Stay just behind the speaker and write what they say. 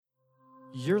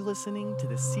You're listening to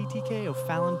the CTK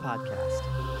O'Fallon podcast.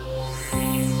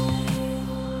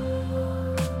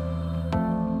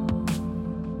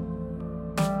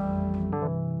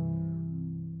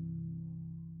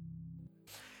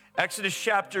 Exodus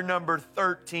chapter number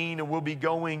 13, and we'll be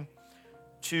going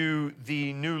to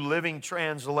the New Living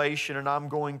Translation, and I'm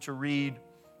going to read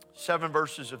 7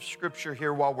 verses of Scripture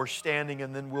here while we're standing,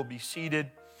 and then we'll be seated.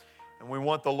 And we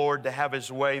want the Lord to have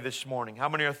His way this morning. How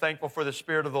many are thankful for the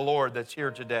Spirit of the Lord that's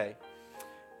here today?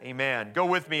 Amen. Go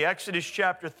with me, Exodus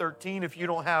chapter 13. If you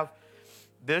don't have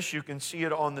this, you can see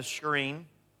it on the screen.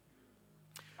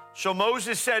 So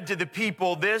Moses said to the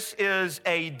people, "This is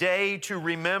a day to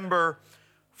remember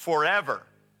forever.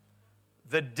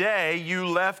 The day you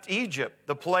left Egypt,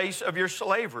 the place of your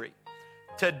slavery.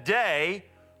 Today,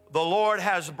 the Lord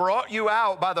has brought you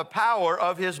out by the power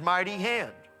of His mighty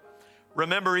hand.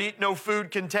 Remember, eat no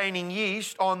food containing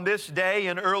yeast on this day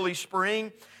in early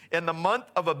spring. In the month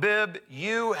of Abib,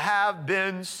 you have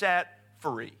been set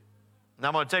free." Now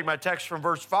I'm going to take my text from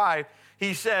verse 5.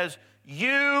 He says,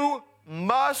 "You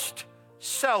must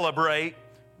celebrate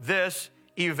this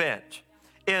event.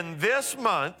 In this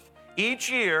month, each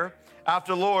year,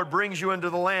 after the Lord brings you into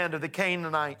the land of the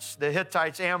Canaanites, the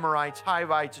Hittites, Amorites,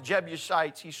 Hivites,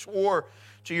 Jebusites, He swore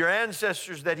to your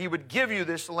ancestors that He would give you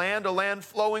this land, a land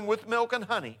flowing with milk and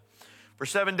honey. For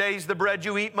 7 days the bread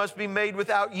you eat must be made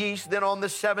without yeast. Then on the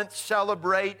 7th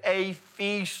celebrate a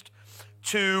feast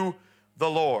to the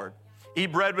Lord.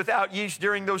 Eat bread without yeast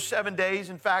during those 7 days.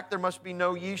 In fact, there must be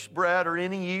no yeast bread or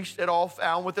any yeast at all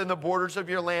found within the borders of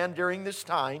your land during this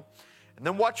time." And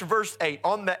then watch verse 8.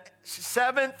 "On the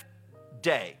 7th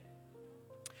day,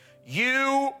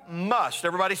 you must,"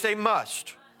 everybody say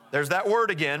must. There's that word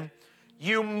again.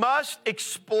 "You must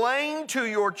explain to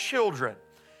your children,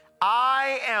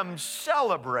 I am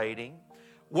celebrating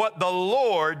what the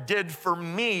Lord did for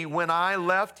me when I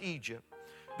left Egypt.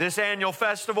 This annual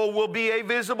festival will be a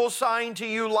visible sign to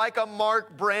you like a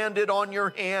mark branded on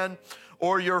your hand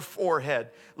or your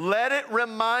forehead. Let it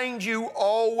remind you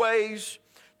always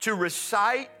to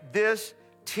recite this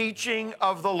teaching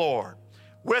of the Lord.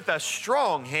 With a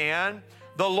strong hand,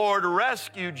 the Lord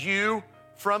rescued you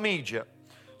from Egypt.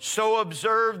 So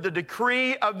observe the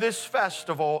decree of this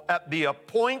festival at the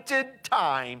appointed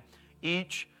time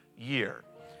each year."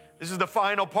 This is the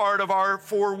final part of our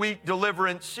 4-week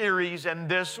deliverance series, and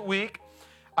this week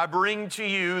I bring to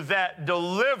you that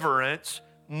deliverance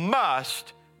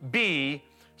must be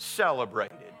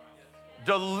celebrated.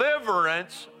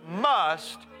 Deliverance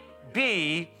must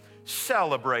be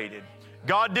celebrated.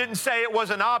 God didn't say it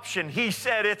was an option. He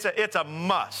said it's a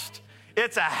must.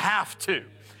 It's a have to.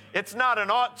 It's not an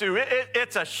ought to,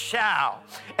 it's a shall.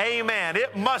 Amen.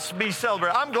 It must be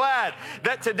celebrated. I'm glad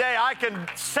that today I can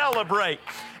celebrate,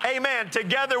 amen,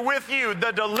 together with you,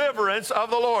 the deliverance of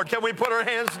the Lord. Can we put our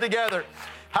hands together?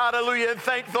 Hallelujah, and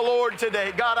thank the Lord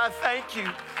today. God, I thank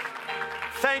you.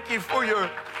 Thank you for your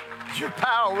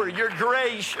power, your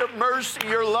grace, your mercy,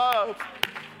 your love,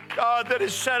 God, that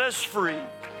has set us free.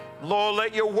 Lord,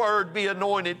 let your word be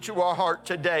anointed to our heart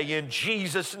today. In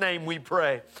Jesus' name we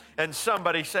pray. And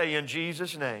somebody say, in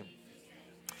Jesus' name.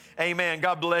 Amen.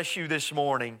 God bless you this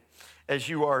morning as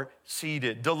you are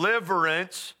seated.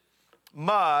 Deliverance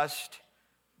must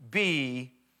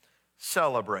be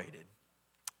celebrated.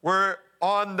 We're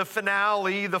on the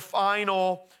finale, the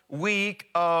final week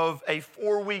of a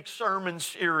 4-week sermon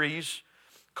series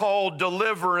called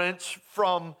Deliverance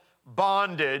from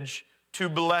Bondage to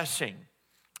Blessing.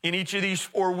 In each of these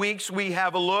 4 weeks, we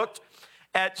have looked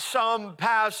at some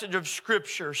passage of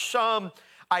Scripture, some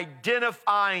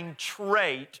identifying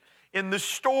trait in the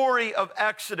story of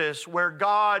Exodus where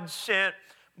God sent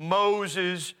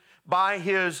Moses by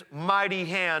His mighty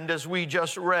hand, as we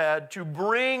just read, to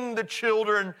bring the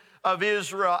children of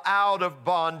Israel out of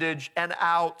bondage and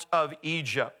out of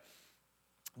Egypt.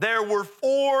 There were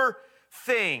 4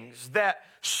 things that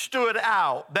stood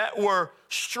out, that were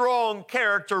strong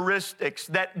characteristics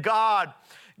that God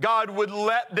would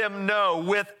let them know,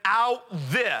 without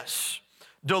this,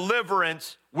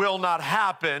 deliverance will not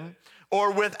happen,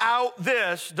 or without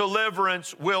this,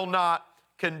 deliverance will not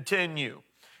continue.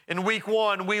 In week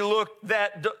 1, we looked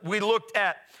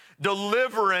at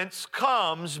deliverance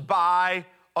comes by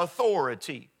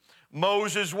authority.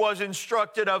 Moses was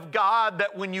instructed of God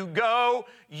that when you go,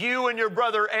 you and your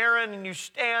brother Aaron, and you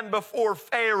stand before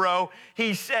Pharaoh,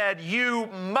 he said, you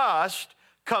must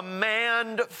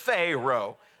command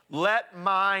Pharaoh, let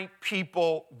my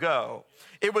people go.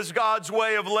 It was God's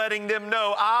way of letting them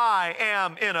know, I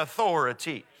am in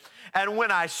authority. And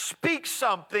when I speak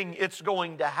something, it's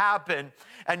going to happen.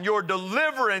 And your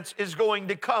deliverance is going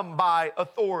to come by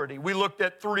authority. We looked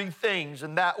at three things,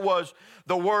 and that was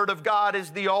the Word of God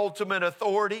is the ultimate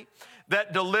authority,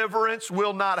 that deliverance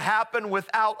will not happen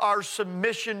without our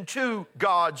submission to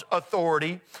God's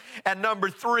authority. And number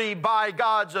three, by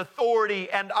God's authority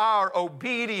and our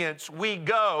obedience, we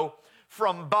go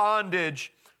from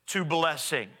bondage to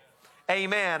blessing.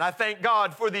 Amen. I thank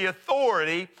God for the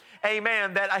authority,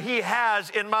 amen, that He has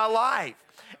in my life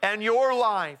and your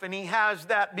life. And He has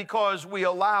that because we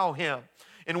allow Him.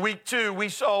 In week 2, we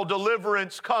saw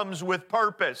deliverance comes with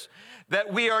purpose,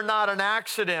 that we are not an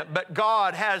accident, but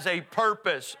God has a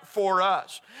purpose for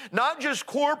us. Not just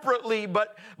corporately,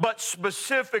 but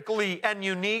specifically and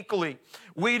uniquely.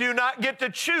 We do not get to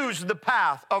choose the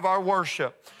path of our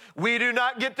worship. We do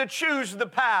not get to choose the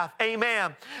path,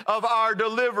 amen, of our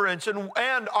deliverance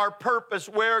and our purpose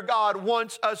where God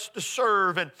wants us to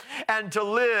serve and to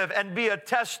live and be a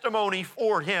testimony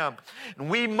for Him. And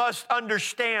we must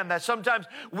understand that sometimes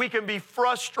we can be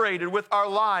frustrated with our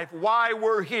life, why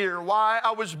we're here, why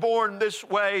I was born this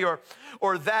way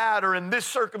or that or in this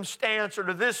circumstance or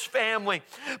to this family.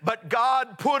 But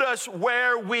God put us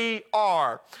where we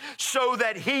are so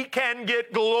that He can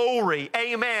get glory,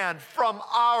 amen, from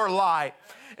our life,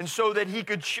 and so that He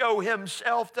could show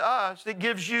Himself to us. It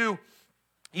gives you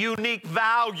unique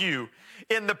value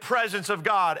in the presence of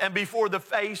God and before the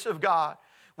face of God.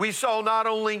 We saw not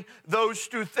only those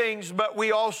two things, but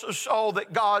we also saw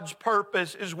that God's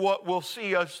purpose is what will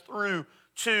see us through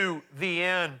to the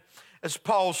end. As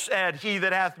Paul said, He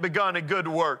that hath begun a good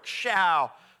work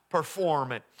shall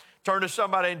perform it. Turn to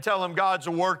somebody and tell them God's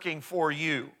working for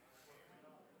you.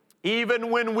 Even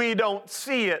when we don't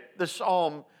see it, the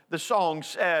song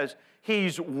says,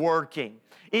 He's working.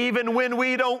 Even when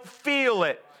we don't feel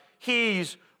it,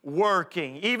 He's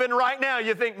working. Even right now,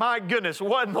 you think, my goodness,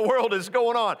 what in the world is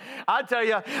going on? I tell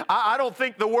you, I don't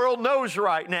think the world knows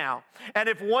right now. And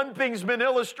if one thing's been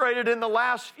illustrated in the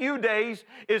last few days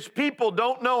is people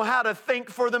don't know how to think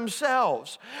for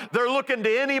themselves. They're looking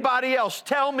to anybody else.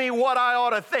 Tell me what I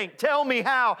ought to think. Tell me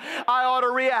how I ought to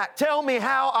react. Tell me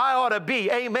how I ought to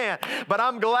be. Amen. But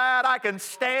I'm glad I can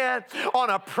stand on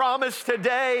a promise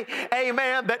today,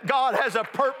 amen, that God has a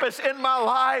purpose in my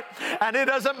life, and it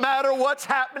doesn't matter what's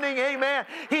happening, amen.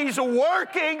 He's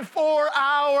working for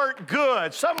our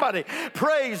good. Somebody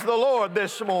praise the Lord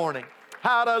this morning.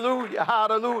 Hallelujah,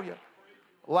 hallelujah.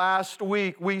 Last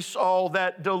week we saw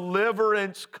that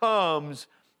deliverance comes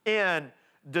in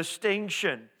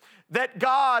distinction. That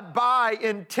God by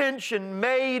intention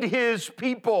made His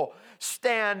people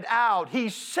stand out. He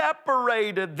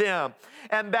separated them.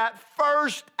 And that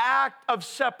first act of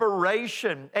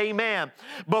separation, amen,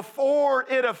 before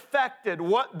it affected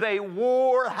what they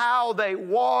wore, how they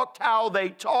walked, how they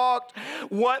talked,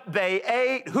 what they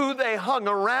ate, who they hung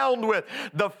around with,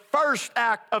 the first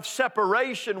act of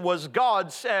separation was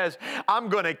God says, I'm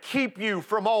going to keep you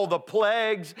from all the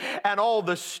plagues and all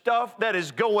the stuff that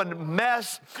is going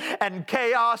mess and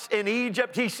chaos in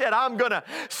Egypt. He said, I'm going to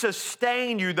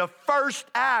sustain you. The first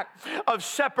act of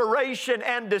separation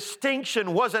and distinction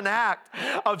was an act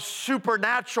of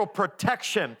supernatural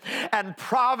protection and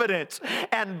providence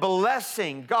and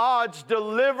blessing. God's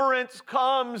deliverance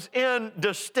comes in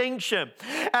distinction.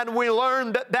 And we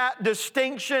learned that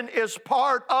distinction is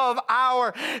part of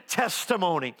our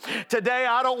testimony. Today,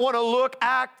 I don't want to look,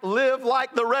 act, live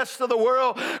like the rest of the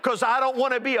world because I don't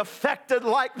want to be affected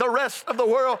like the rest of the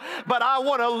world, but I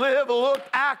want to live, look,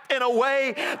 act in a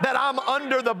way that I'm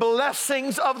under the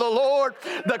blessings of the Lord,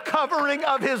 the covering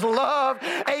of His love,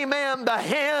 amen, the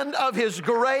hand of His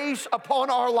grace upon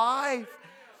our life.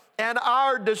 And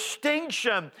our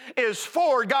distinction is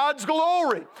for God's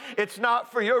glory. It's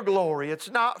not for your glory.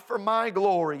 It's not for my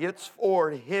glory. It's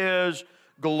for His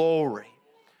glory.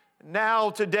 Now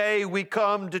today we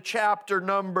come to chapter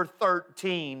number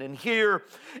 13. And here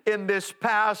in this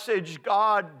passage,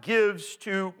 God gives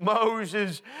to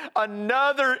Moses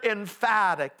another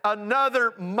emphatic,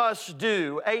 another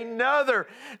must-do, another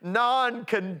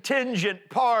non-contingent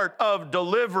part of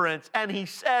deliverance. And He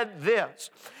said this,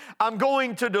 I'm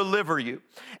going to deliver you.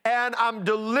 And I'm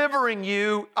delivering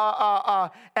you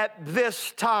at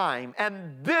this time.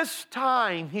 And this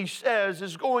time, He says,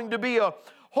 is going to be a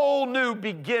whole new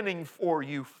beginning for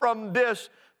you. From this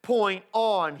point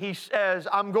on, He says,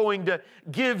 I'm going to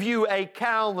give you a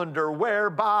calendar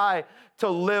whereby to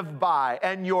live by.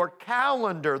 And your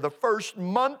calendar, the first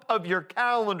month of your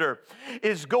calendar,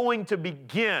 is going to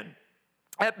begin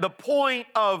at the point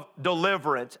of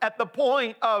deliverance, at the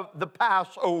point of the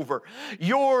Passover.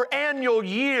 Your annual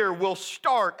year will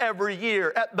start every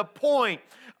year at the point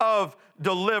of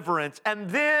deliverance. And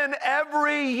then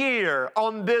every year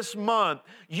on this month,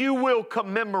 you will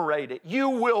commemorate it. You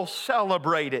will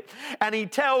celebrate it. And he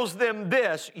tells them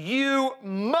this: you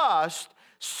must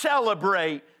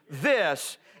celebrate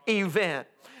this event.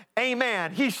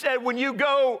 Amen. He said, when you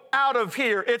go out of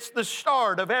here, it's the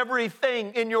start of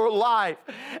everything in your life.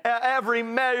 Every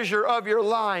measure of your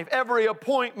life, every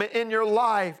appointment in your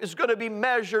life is going to be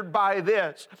measured by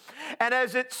this. And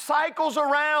as it cycles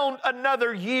around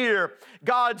another year,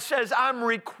 God says, I'm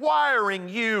requiring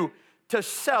you to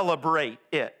celebrate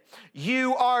it.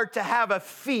 You are to have a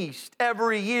feast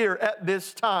every year at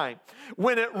this time.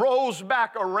 When it rolls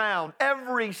back around,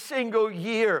 every single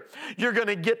year, you're going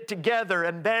to get together,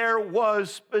 and there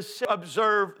was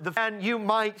and you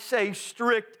might say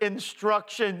strict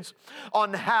instructions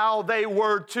on how they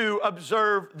were to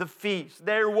observe the feast.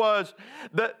 There was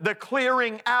the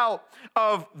clearing out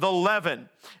of the leaven.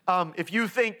 If you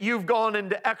think you've gone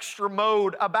into extra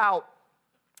mode about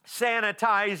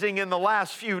sanitizing in the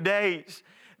last few days,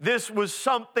 this was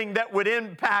something that would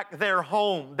impact their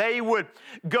home. They would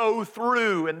go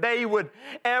through, and they would,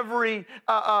 every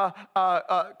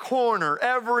corner,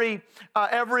 every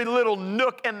little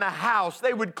nook in the house,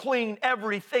 they would clean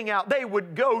everything out. They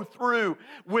would go through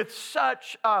with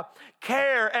such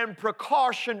care and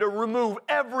precaution to remove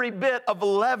every bit of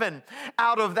leaven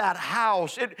out of that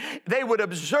house. They would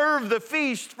observe the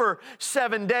feast for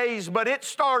 7 days, but it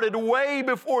started way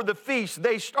before the feast.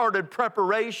 They started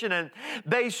preparation, and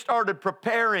they started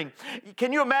preparing.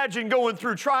 Can you imagine going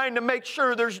through trying to make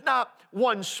sure there's not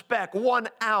one speck, 1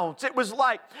 ounce? It was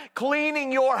like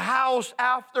cleaning your house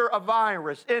after a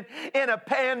virus. In a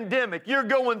pandemic, you're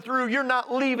going through, you're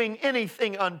not leaving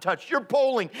anything untouched. You're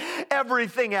pulling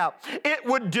everything out. It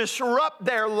would disrupt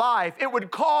their life. It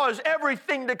would cause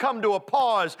everything to come to a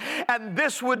pause, and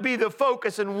this would be the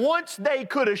focus. And once they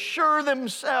could assure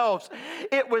themselves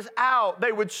it was out,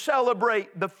 they would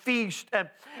celebrate the feast.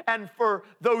 And for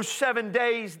those 7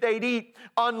 days, they'd eat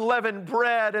unleavened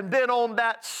bread. And then on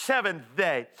that 7th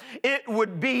day, it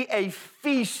would be a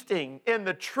feasting in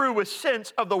the truest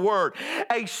sense of the word,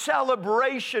 a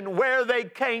celebration where they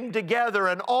came together.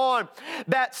 And on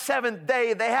that 7th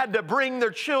day, they had to bring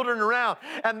their children around,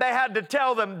 and they had to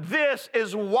tell them, this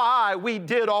is why we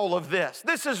did all of this.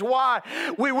 This is why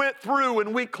we went through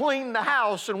and we cleaned the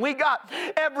house and we got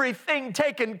everything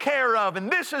taken care of. And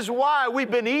this is why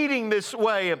we've been eating this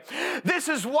way. And this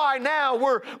is why now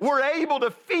we're able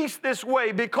to feast this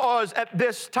way, because at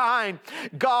this time,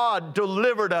 God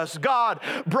delivered us. God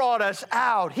brought us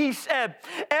out. He said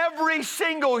every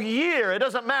single year, it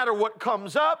doesn't matter what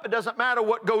comes up, it doesn't matter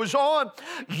what goes on,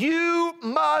 you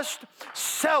must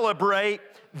celebrate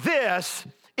this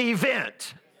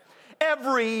event.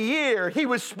 Every year, he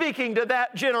was speaking to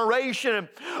that generation.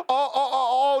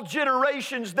 All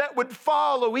generations that would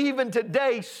follow, even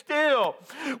today, still,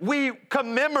 we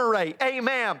commemorate,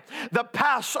 amen, the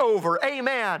Passover,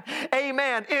 amen,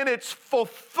 in its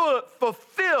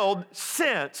fulfilled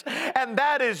sense. And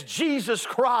that is Jesus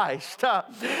Christ,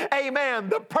 amen,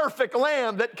 the perfect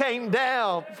Lamb that came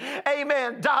down,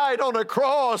 amen, died on a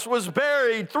cross, was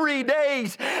buried 3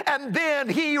 days, and then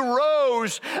he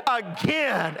rose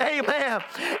again, amen.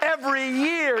 Every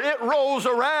year it rolls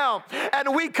around,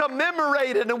 and we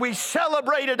commemorate it, and we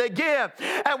celebrate it again,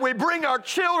 and we bring our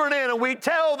children in, and we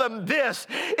tell them this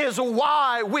is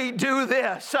why we do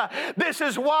this. This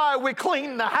is why we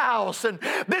clean the house, and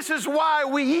this is why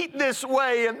we eat this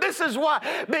way, and this is why,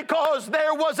 because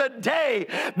there was a day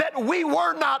that we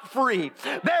were not free.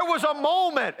 There was a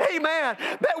moment, amen,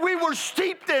 that we were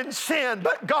steeped in sin,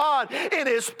 but God, in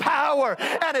His power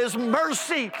and His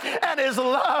mercy and His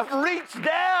love, reached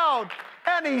down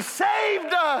and He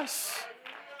saved us.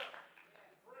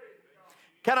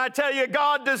 Can I tell you,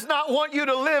 God does not want you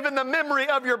to live in the memory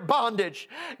of your bondage.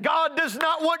 God does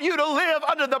not want you to live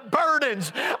under the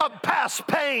burdens of past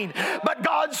pain. But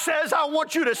God says, I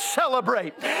want you to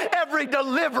celebrate every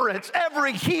deliverance,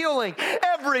 every healing,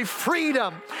 every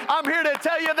freedom. I'm here to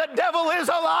tell you the devil is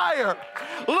a liar.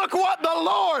 Look what the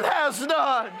Lord has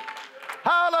done.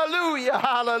 Hallelujah,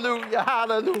 hallelujah,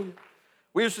 hallelujah.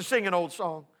 We used to sing an old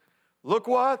song. Look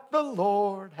what the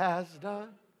Lord has done.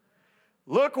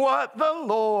 Look what the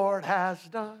Lord has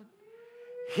done.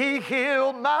 He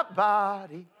healed my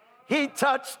body. He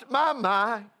touched my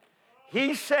mind.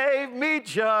 He saved me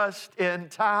just in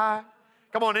time.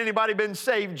 Come on, anybody been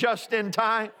saved just in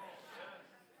time?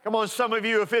 Come on, some of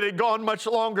you, if it had gone much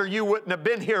longer, you wouldn't have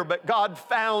been here, but God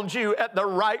found you at the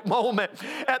right moment,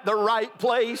 at the right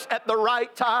place, at the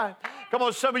right time. Come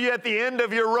on, some of you at the end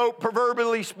of your rope,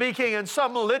 proverbially speaking, and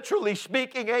some literally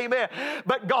speaking, amen.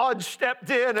 But God stepped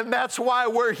in, and that's why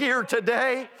we're here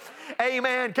today.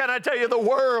 Amen. Can I tell you, the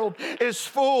world is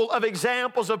full of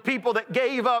examples of people that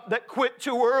gave up, that quit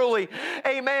too early.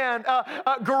 Amen.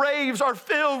 Graves are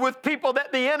filled with people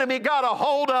that the enemy got a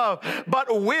hold of.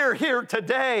 But we're here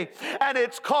today, and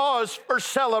it's cause for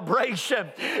celebration.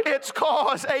 It's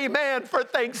cause, amen, for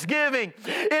thanksgiving.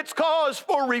 It's cause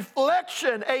for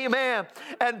reflection, amen,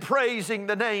 and praising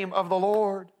the name of the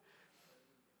Lord.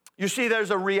 You see,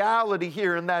 there's a reality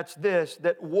here, and that's this,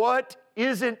 that what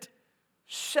isn't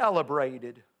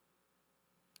celebrated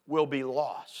will be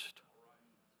lost.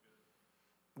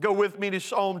 Go with me to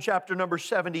Psalm chapter number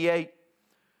 78.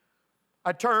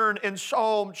 I turn in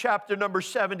Psalm chapter number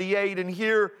 78, and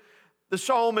here the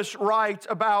psalmist writes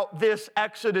about this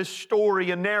Exodus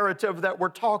story, a narrative that we're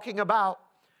talking about.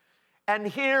 And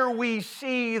here we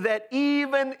see that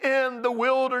even in the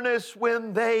wilderness,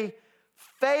 when they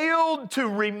failed to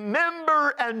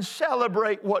remember and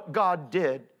celebrate what God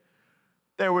did,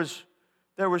 there was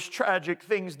tragic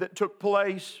things that took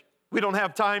place. We don't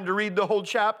have time to read the whole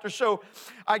chapter, so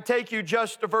I take you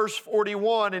just to verse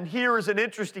 41, and here is an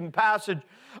interesting passage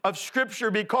of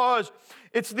Scripture because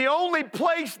it's the only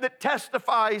place that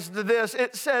testifies to this.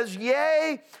 It says,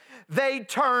 "Yea, they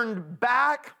turned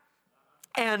back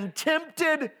and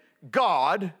tempted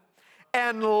God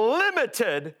and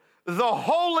limited the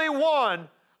Holy One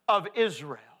of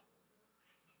Israel."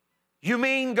 You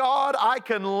mean, God, I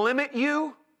can limit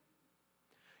you?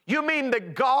 You mean the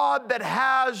God that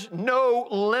has no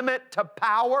limit to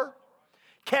power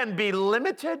can be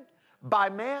limited by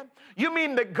man? You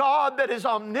mean the God that is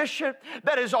omniscient,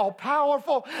 that is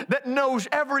all-powerful, that knows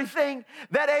everything,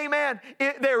 that, amen,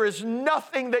 there is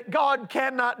nothing that God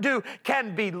cannot do,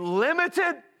 can be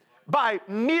limited by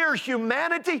mere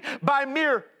humanity, by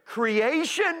mere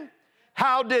creation?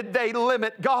 How did they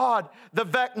limit God?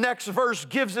 The next verse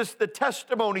gives us the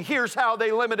testimony. Here's how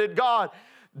they limited God.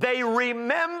 They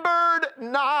remembered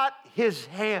not His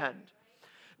hand,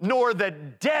 nor the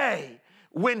day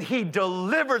when He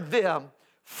delivered them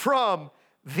from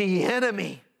the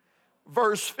enemy.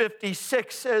 Verse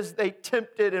 56 says, they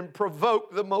tempted and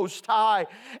provoked the Most High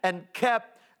and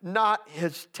kept not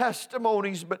His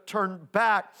testimonies, but turned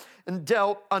back and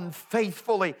dealt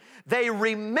unfaithfully. They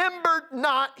remembered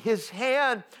not His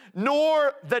hand,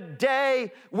 nor the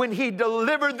day when He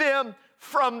delivered them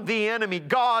from the enemy.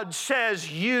 God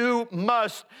says you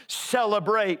must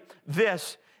celebrate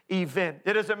this event.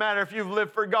 It doesn't matter if you've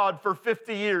lived for God for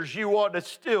 50 years, you ought to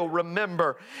still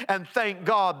remember and thank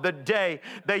God the day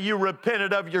that you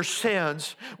repented of your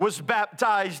sins, was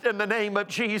baptized in the name of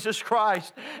Jesus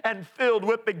Christ, and filled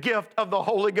with the gift of the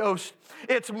Holy Ghost.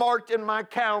 It's marked in my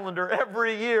calendar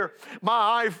every year.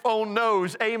 My iPhone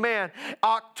knows, amen,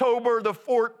 October the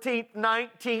 14th,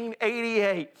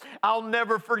 1988. I'll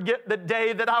never forget the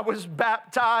day that I was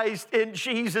baptized in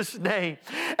Jesus' name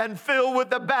and filled with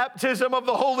the baptism of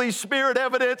the Holy Spirit,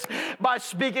 evidence by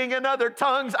speaking in other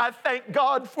tongues. I thank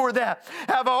God for that.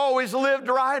 Have I always lived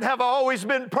right? Have I always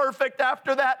been perfect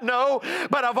after that? No,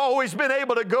 but I've always been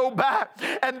able to go back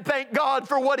and thank God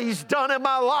for what He's done in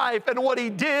my life and what He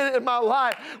did in my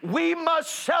life. We must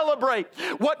celebrate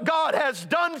what God has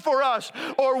done for us,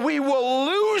 or we will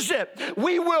lose it.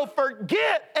 We will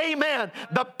forget, amen,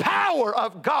 the power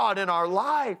of God in our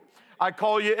life. I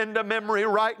call you into memory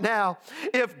right now.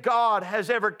 If God has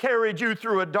ever carried you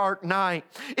through a dark night,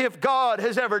 if God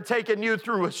has ever taken you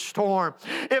through a storm,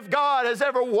 if God has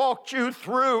ever walked you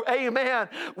through, amen,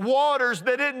 waters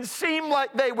that didn't seem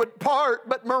like they would part,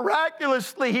 but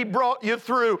miraculously He brought you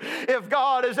through. If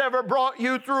God has ever brought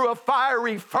you through a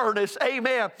fiery furnace,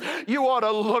 amen, you ought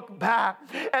to look back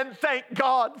and thank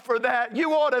God for that.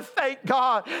 You ought to thank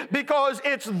God because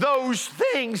it's those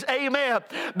things, amen,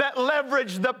 that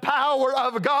leverage the power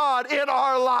of God in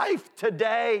our life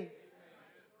today.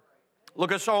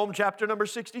 Look at Psalm chapter number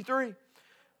 63.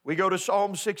 We go to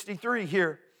Psalm 63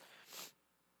 here.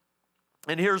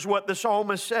 And here's what the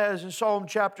psalmist says in Psalm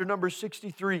chapter number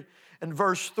 63 and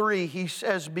verse 3. He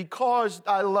says, because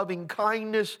thy loving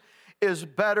kindness is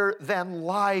better than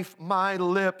life, my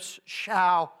lips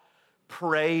shall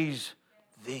praise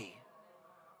thee.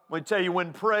 Let me tell you,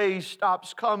 when praise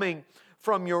stops coming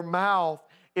from your mouth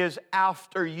is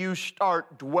after you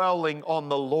start dwelling on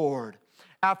the Lord,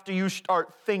 after you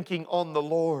start thinking on the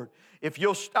Lord. If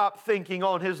you'll stop thinking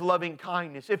on His loving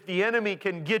kindness, if the enemy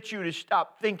can get you to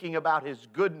stop thinking about His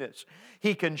goodness,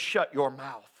 he can shut your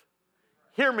mouth.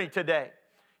 Hear me today.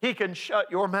 He can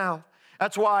shut your mouth.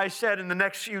 That's why I said in the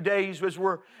next few days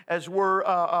as we're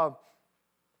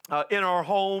in our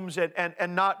homes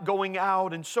and not going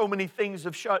out, and so many things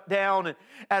have shut down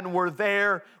and we're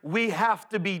there. We have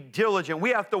to be diligent. We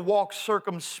have to walk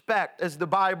circumspect, as the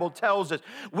Bible tells us.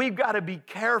 We've got to be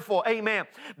careful, amen,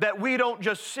 that we don't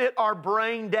just sit our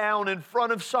brain down in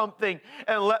front of something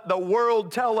and let the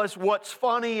world tell us what's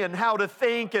funny and how to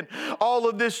think and all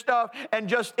of this stuff and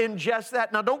just ingest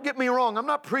that. Now, don't get me wrong. I'm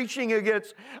not preaching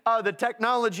against the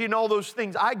technology and all those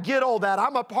things. I get all that.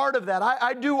 I'm a part of that.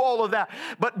 I do all of that.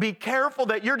 But be careful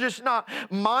that you're just not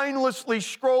mindlessly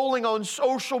scrolling on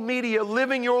social media,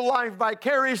 living your life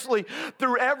vicariously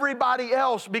through everybody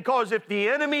else, because if the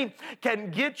enemy can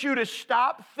get you to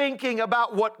stop thinking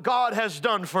about what God has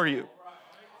done for you,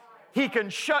 he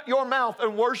can shut your mouth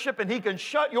in worship and he can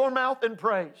shut your mouth in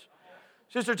praise.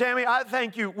 Sister Tammy, I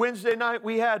thank you. Wednesday night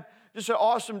we had just an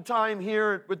awesome time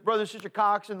here with Brother and Sister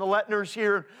Cox and the Lettners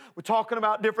here. We're talking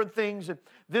about different things. And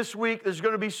this week there's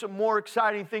going to be some more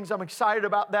exciting things. I'm excited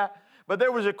about that. But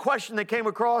there was a question that came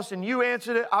across and you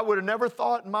answered it. I would have never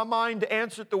thought in my mind to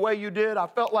answer it the way you did. I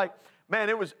felt like, man,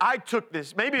 I took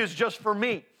this. Maybe it's just for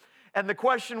me. And the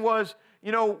question was,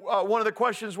 one of the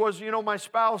questions was, my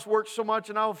spouse works so much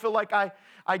and I don't feel like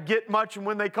I get much. And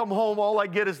when they come home, all I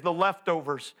get is the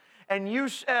leftovers. And you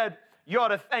said, you ought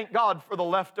to thank God for the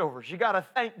leftovers. You got to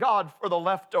thank God for the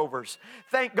leftovers.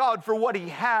 Thank God for what He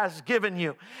has given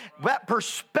you. That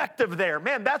perspective there,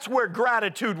 man, that's where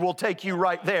gratitude will take you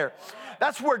right there.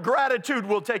 That's where gratitude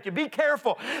will take you. Be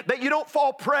careful that you don't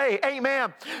fall prey,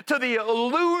 amen, to the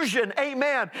illusion,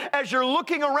 amen, as you're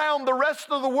looking around the rest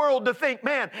of the world to think,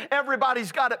 man,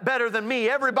 everybody's got it better than me.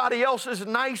 Everybody else is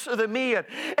nicer than me, and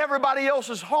everybody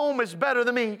else's home is better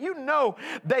than me. You know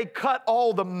they cut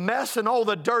all the mess and all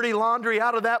the dirty laundry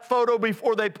out of that photo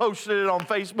before they posted it on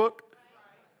Facebook.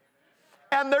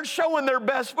 And they're showing their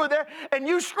best foot there. And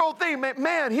you scroll thinking,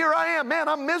 man, here I am. Man,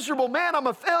 I'm miserable. Man, I'm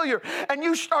a failure. And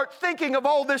you start thinking of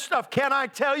all this stuff. Can I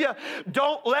tell you,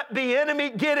 don't let the enemy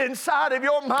get inside of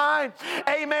your mind.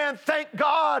 Amen. Thank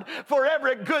God for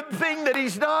every good thing that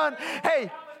He's done.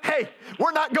 Hey,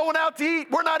 we're not going out to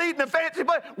eat. We're not eating a fancy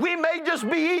place. We may just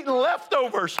be eating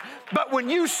leftovers. But when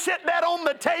you sit that on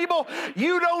the table,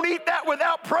 you don't eat that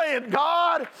without praying,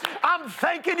 God, I'm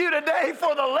thanking you today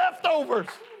for the leftovers.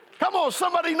 Come on,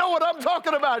 somebody know what I'm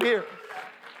talking about here.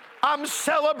 I'm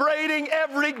celebrating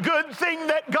every good thing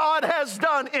that God has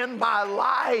done in my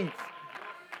life.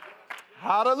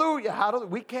 Hallelujah. Hallelujah.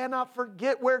 We cannot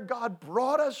forget where God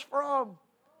brought us from.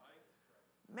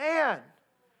 Man,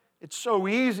 it's so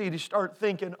easy to start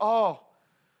thinking, oh,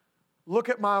 look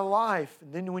at my life.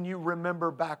 And then when you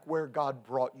remember back where God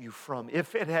brought you from,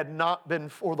 if it had not been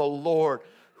for the Lord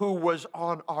who was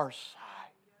on our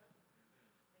side.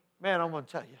 Man, I'm going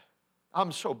to tell you,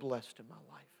 I'm so blessed in my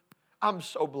life. I'm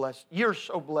so blessed. You're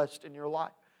so blessed in your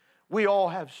life. We all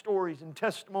have stories and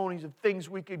testimonies of things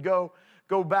we could go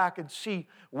back and see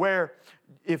where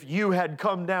if you had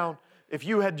come down, if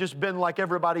you had just been like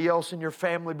everybody else in your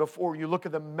family before, you look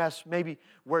at the mess maybe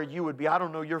where you would be. I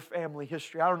don't know your family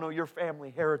history. I don't know your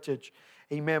family heritage.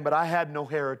 Amen. But I had no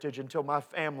heritage until my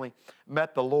family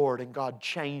met the Lord and God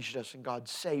changed us and God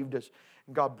saved us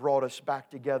and God brought us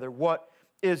back together. What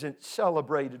isn't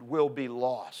celebrated will be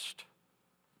lost.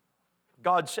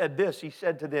 God said this. He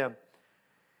said to them,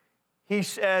 He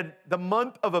said, the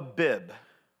month of Abib,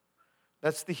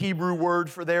 that's the Hebrew word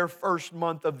for their first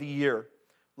month of the year.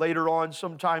 Later on,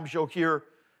 sometimes you'll hear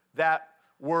that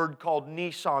word called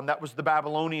Nisan. That was the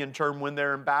Babylonian term when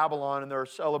they're in Babylon and they're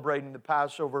celebrating the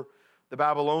Passover. The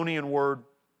Babylonian word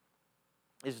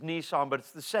is Nisan, but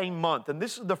it's the same month. And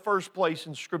this is the first place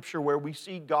in Scripture where we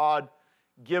see God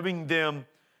giving them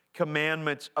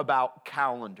commandments about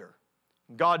calendar.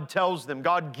 God tells them,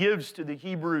 God gives to the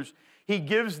Hebrews, He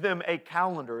gives them a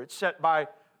calendar. It's set by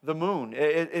the moon.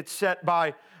 It's set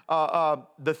by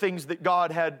the things that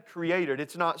God had created.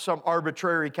 It's not some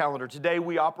arbitrary calendar. Today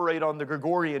we operate on the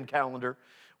Gregorian calendar,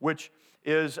 which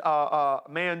is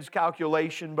man's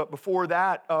calculation. But before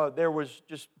that, there was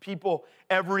just people,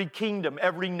 every kingdom,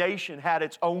 every nation had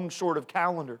its own sort of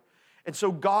calendar. And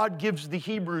so God gives the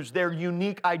Hebrews their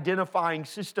unique identifying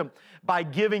system by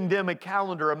giving them a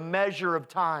calendar, a measure of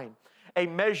time, a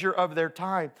measure of their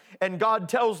time. And God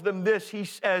tells them this. He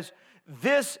says,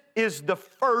 this is the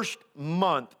first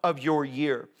month of your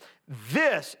year.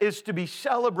 This is to be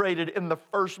celebrated in the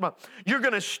first month. You're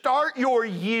going to start your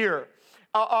year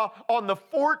on the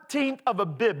 14th of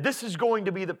Abib. This is going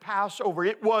to be the Passover.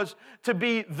 It was to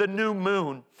be the new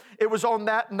moon. It was on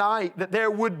that night that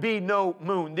there would be no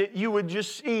moon, that you would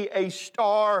just see a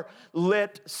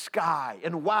star-lit sky.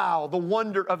 And wow, the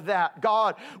wonder of that.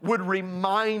 God would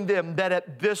remind them that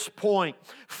at this point,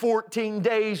 14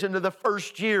 days into the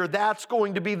first year, that's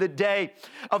going to be the day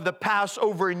of the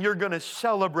Passover, and you're going to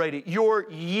celebrate it. Your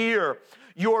year,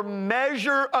 your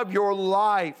measure of your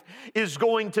life is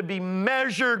going to be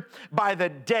measured by the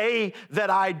day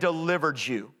that I delivered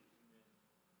you.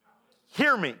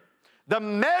 Hear me. The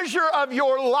measure of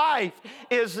your life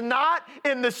is not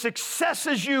in the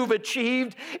successes you've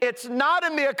achieved. It's not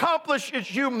in the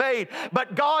accomplishments you made.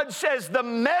 But God says the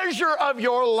measure of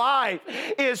your life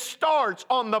starts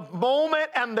on the moment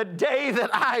and the day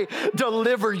that I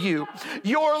deliver you.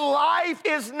 Your life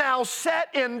is now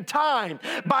set in time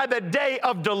by the day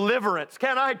of deliverance.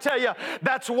 Can I tell you,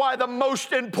 that's why the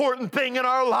most important thing in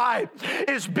our life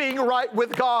is being right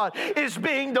with God, is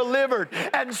being delivered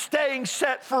and staying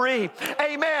set free.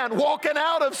 Amen. Walking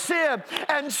out of sin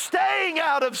and staying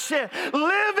out of sin.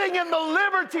 Living in the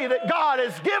liberty that God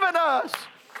has given us.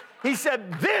 He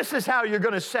said, this is how you're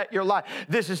going to set your life.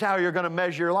 This is how you're going to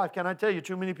measure your life. Can I tell you,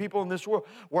 too many people in this world,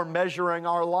 we're measuring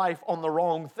our life on the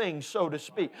wrong thing, so to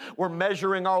speak. We're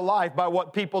measuring our life by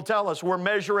what people tell us. We're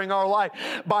measuring our life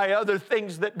by other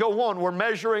things that go on. We're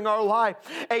measuring our life,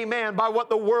 amen, by what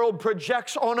the world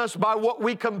projects on us, by what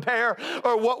we compare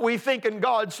or what we think. And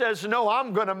God says, no,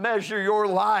 I'm going to measure your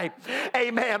life,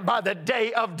 amen, by the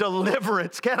day of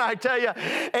deliverance. Can I tell you,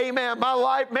 amen, my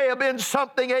life may have been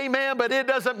something, amen, but it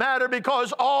doesn't matter,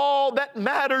 because all that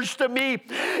matters to me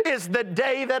is the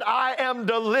day that I am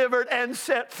delivered and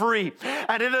set free.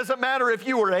 And it doesn't matter if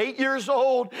you were 8 years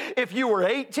old, if you were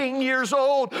 18 years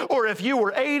old, or if you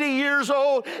were 80 years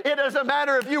old. It doesn't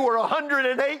matter if you were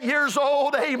 108 years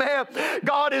old. Amen.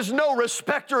 God is no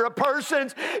respecter of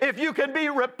persons. If you can be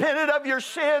repentant of your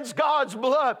sins, God's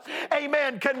blood,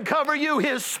 amen, can cover you.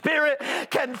 His Spirit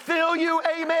can fill you.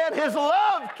 Amen. His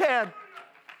love can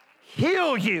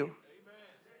heal you.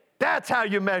 That's how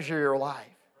you measure your life.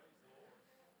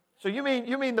 So you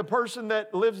mean the person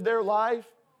that lives their life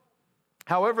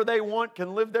however they want,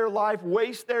 can live their life,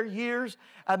 waste their years,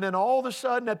 and then all of a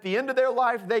sudden at the end of their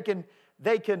life they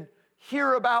can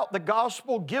hear about the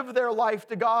gospel, give their life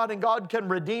to God, and God can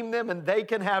redeem them, and they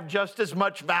can have just as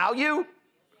much value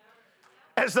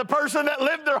as the person that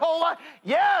lived their whole life?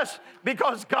 Yes,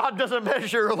 because God doesn't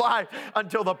measure your life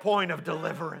until the point of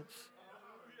deliverance.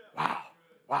 Wow,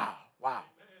 wow, wow.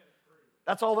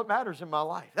 That's all that matters in my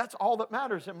life. That's all that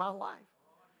matters in my life.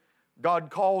 God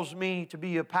calls me to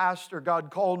be a pastor.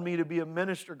 God called me to be a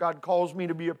minister. God calls me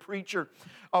to be a preacher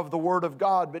of the Word of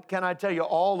God. But can I tell you,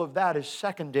 all of that is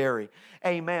secondary,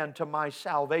 amen, to my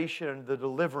salvation and the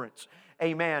deliverance,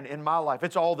 amen, in my life.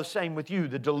 It's all the same with you.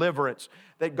 The deliverance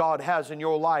that God has in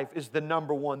your life is the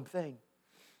number one thing.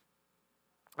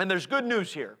 And there's good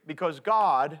news here, because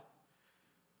God,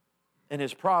 in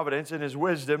His providence, in His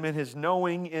wisdom, in His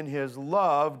knowing, in His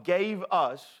love, gave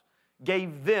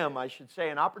them, I should say,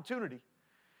 an opportunity.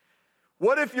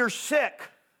 What if you're sick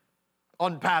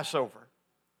on Passover?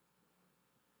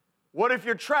 What if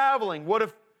you're traveling? What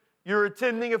if you're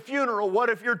attending a funeral? What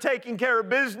if you're taking care of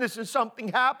business and something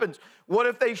happens? What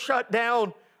if they shut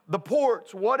down the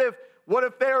ports? What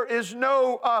if there is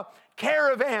no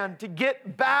caravan to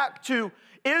get back to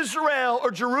Israel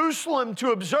or Jerusalem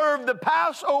to observe the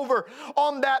Passover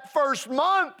on that first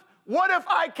month? What if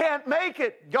I can't make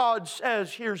it? God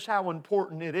says, here's how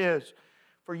important it is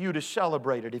for you to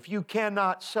celebrate it. If you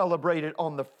cannot celebrate it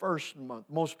on the first month,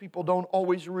 most people don't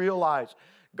always realize.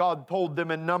 God told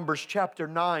them in Numbers chapter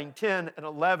 9, 10, and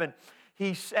 11,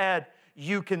 He said,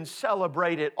 you can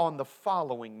celebrate it on the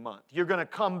following month. You're going to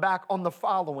come back on the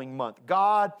following month.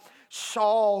 God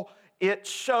saw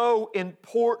it's so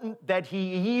important that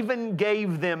He even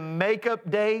gave them makeup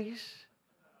days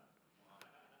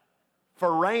for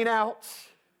rainouts,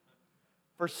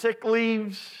 for sick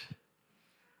leaves,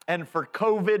 and for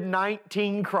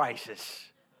COVID-19 crisis.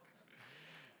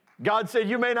 God said,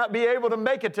 you may not be able to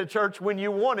make it to church when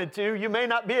you wanted to. You may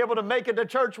not be able to make it to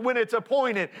church when it's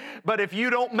appointed. But if you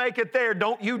don't make it there,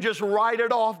 don't you just write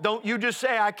it off. Don't you just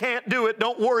say, I can't do it.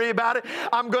 Don't worry about it.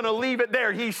 I'm going to leave it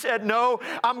there. He said, no,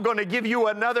 I'm going to give you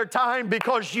another time,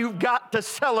 because you've got to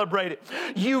celebrate it.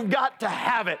 You've got to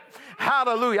have it.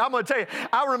 Hallelujah. I'm going to tell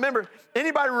you,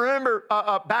 anybody remember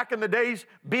back in the days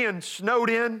being snowed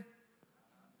in?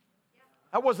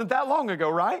 That wasn't that long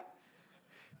ago, right?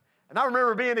 And I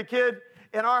remember being a kid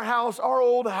in our house, our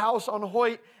old house on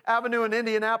Hoyt Avenue in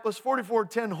Indianapolis,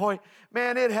 4410 Hoyt.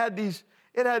 Man, it had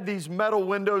these metal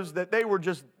windows that they were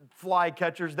just fly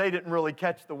catchers. They didn't really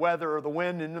catch the weather or the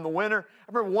wind. And in the winter,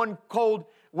 I remember one cold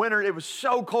winter, it was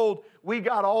so cold, we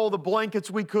got all the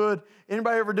blankets we could.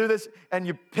 Anybody ever do this? And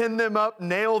you pin them up,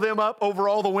 nail them up over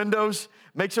all the windows.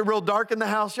 Makes it real dark in the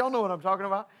house. Y'all know what I'm talking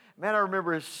about. Man, I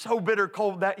remember it was so bitter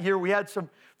cold that year. We had some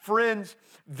friends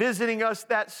visiting us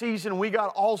that season. We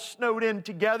got all snowed in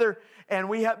together. And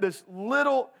we had this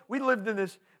we lived in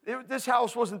this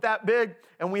house wasn't that big,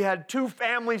 and we had 2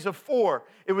 families of 4.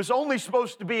 It was only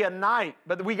supposed to be a night,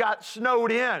 but we got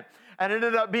snowed in. And it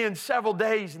ended up being several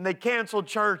days, and they canceled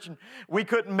church, and we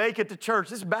couldn't make it to church.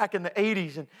 This is back in the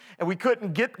 80s, and we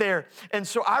couldn't get there. And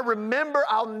so I remember,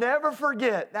 I'll never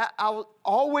forget, that I'll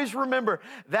always remember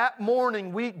that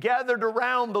morning we gathered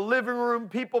around the living room.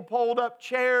 People pulled up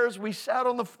chairs. We sat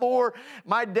on the floor.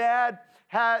 My dad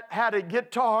had a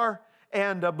guitar,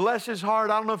 and bless his heart,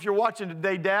 I don't know if you're watching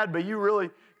today, Dad, but you really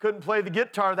couldn't play the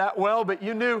guitar that well, but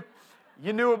you knew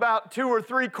about 2 or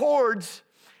 3 chords.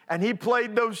 And he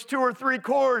played those 2 or 3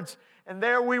 chords. And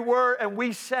there we were, and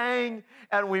we sang,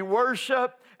 and we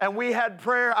worshiped, and we had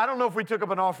prayer. I don't know if we took up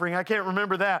an offering. I can't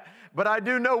remember that. But I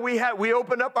do know we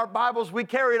opened up our Bibles, we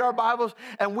carried our Bibles,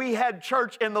 and we had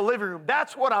church in the living room.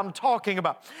 That's what I'm talking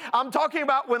about. I'm talking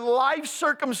about when life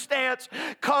circumstance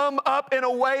come up in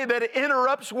a way that it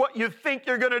interrupts what you think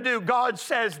you're going to do. God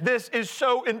says this is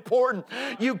so important.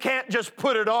 You can't just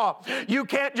put it off. You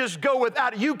can't just go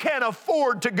without it. You can't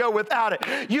afford to go without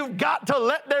it. You've got to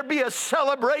let there be a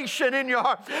celebration in your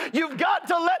heart. You've got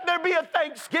to let there be a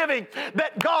thanksgiving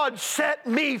that God set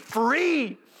me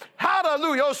free.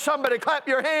 Hallelujah. Oh, somebody clap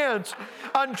your hands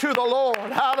unto the Lord.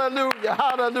 Hallelujah.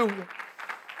 Hallelujah.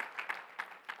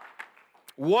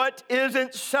 What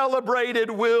isn't celebrated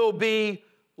will be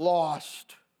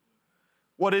lost.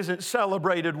 What isn't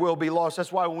celebrated will be lost.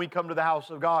 That's why when we come to the house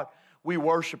of God, we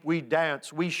worship, we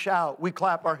dance, we shout, we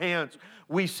clap our hands,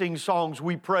 we sing songs,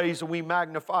 we praise, and we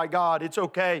magnify God. It's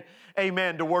okay,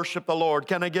 amen, to worship the Lord.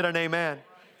 Can I get an amen?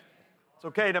 It's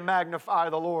okay to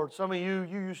magnify the Lord. Some of you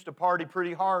used to party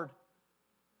pretty hard.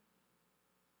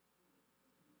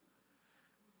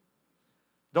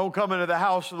 Don't come into the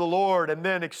house of the Lord and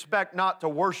then expect not to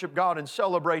worship God and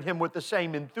celebrate Him with the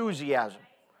same enthusiasm.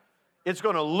 It's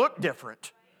going to look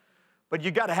different, but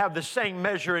you got to have the same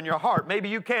measure in your heart. Maybe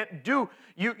you can't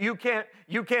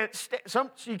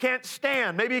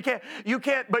stand. Maybe you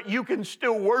can't, but you can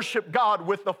still worship God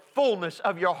with the fullness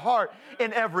of your heart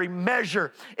in every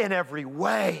measure, in every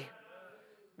way.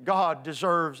 God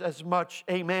deserves as much,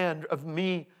 amen, of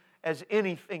me as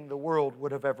anything the world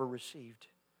would have ever received.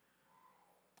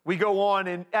 We go on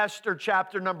in Esther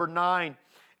chapter number 9,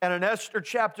 and in Esther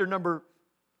chapter number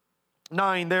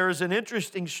 9, there is an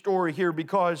interesting story here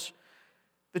because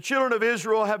the children of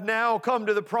Israel have now come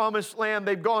to the promised land.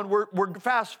 They've gone, we're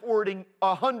fast forwarding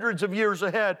hundreds of years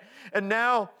ahead. And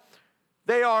now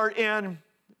they are in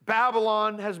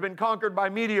Babylon, has been conquered by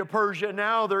Media Persia.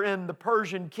 Now they're in the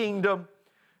Persian kingdom.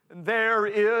 And there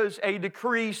is a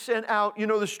decree sent out. You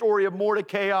know the story of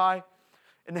Mordecai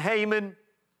and Haman.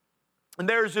 And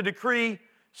there's a decree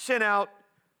sent out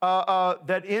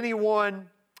that anyone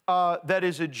that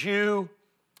is a Jew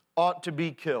ought to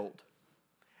be killed.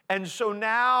 And so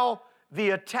now the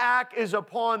attack is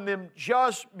upon them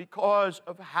just because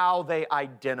of how they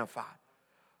identify.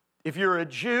 If you're a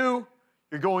Jew,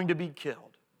 you're going to be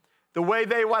killed. The way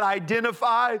they would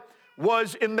identify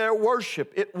was in their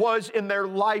worship. It was in their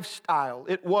lifestyle.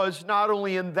 It was not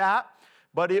only in that,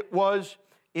 but it was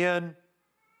in,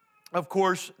 of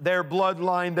course, their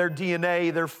bloodline, their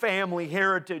DNA, their family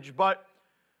heritage. But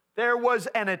there was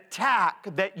an attack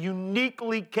that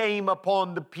uniquely came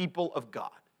upon the people of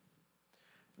God.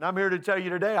 And I'm here to tell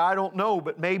you today, I don't know,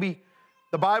 but maybe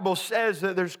the Bible says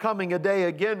that there's coming a day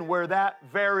again where that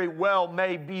very well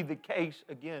may be the case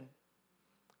again.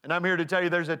 And I'm here to tell you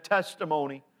there's a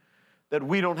testimony that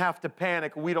we don't have to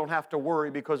panic, we don't have to worry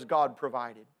because God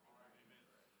provided.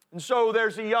 And so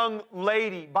there's a young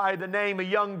lady a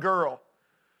young girl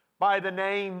by the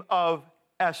name of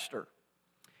Esther.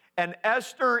 And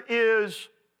Esther is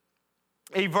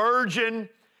a virgin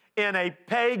in a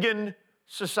pagan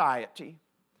society.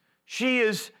 She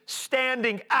is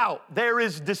standing out. There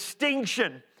is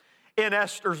distinction in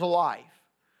Esther's life.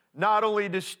 Not only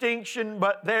distinction,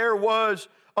 but there was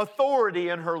authority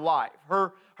in her life.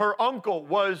 Her uncle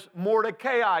was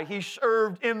Mordecai. He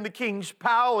served in the king's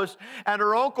palace, and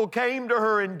her uncle came to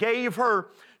her and gave her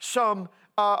some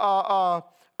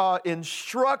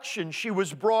instruction. She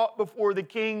was brought before the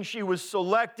king. She was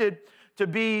selected to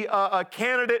be a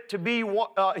candidate to be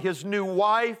his new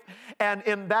wife, and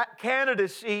in that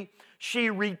candidacy,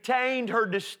 she retained her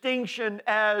distinction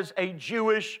as a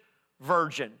Jewish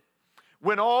virgin.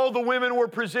 When all the women were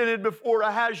presented before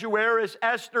Ahasuerus,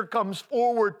 Esther comes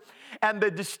forward. And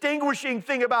the distinguishing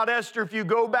thing about Esther, if you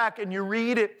go back and you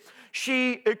read it,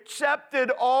 she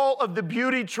accepted all of the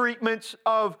beauty treatments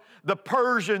of the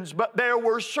Persians, but there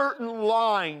were certain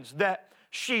lines that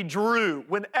she drew.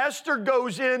 When Esther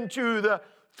goes into the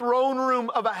throne room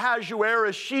of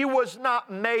Ahasuerus, she was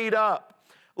not made up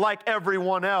like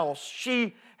everyone else.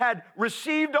 She had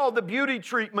received all the beauty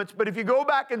treatments, but if you go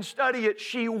back and study it,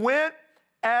 she went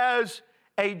as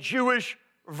a Jewish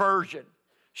virgin.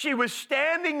 She was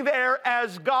standing there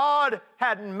as God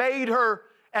had made her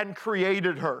and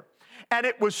created her. And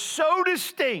it was so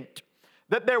distinct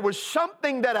that there was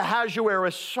something that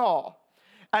Ahasuerus saw.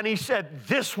 And he said,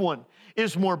 this one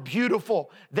is more beautiful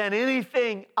than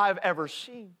anything I've ever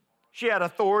seen. She had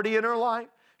authority in her life.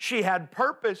 She had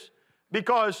purpose,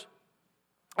 because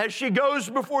as she goes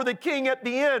before the king at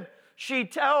the end, she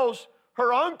tells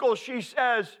her uncle, she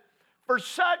says, for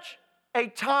such a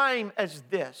time as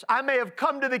this, I may have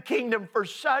come to the kingdom for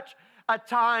such a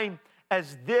time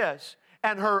as this.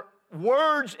 And her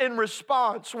words in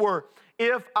response were,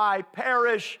 if I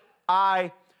perish,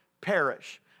 I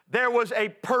perish. There was a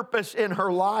purpose in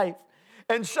her life.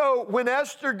 And so when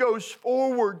Esther goes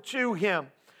forward to him,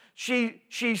 she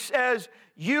says,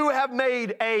 you have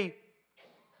made a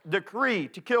decree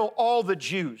to kill all the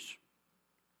Jews,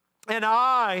 and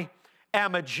I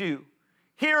am a Jew.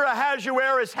 Here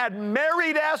Ahasuerus had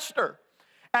married Esther,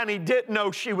 and he didn't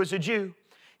know she was a Jew.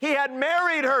 He had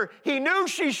married her. He knew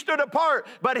she stood apart,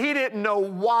 but he didn't know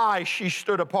why she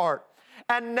stood apart.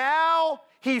 And now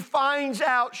he finds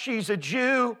out she's a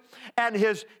Jew, and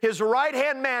his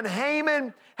right-hand man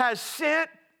Haman has sent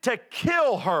to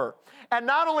kill her. And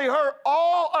not only her,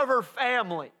 all of her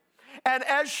family. And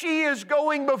as she is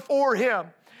going before him,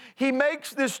 he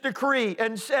makes this decree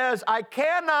and says, I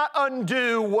cannot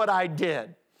undo what I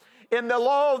did. In the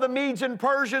law of the Medes and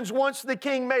Persians, once the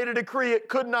king made a decree, it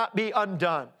could not be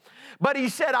undone. But he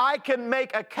said, I can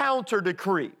make a counter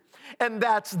decree. And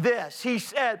that's this. He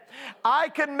said,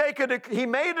 he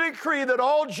made a decree that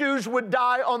all Jews would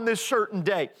die on this certain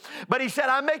day. But he said,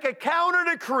 I make a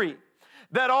counter decree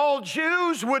that all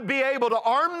Jews would be able to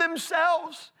arm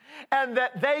themselves, and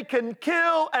that they can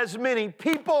kill as many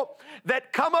people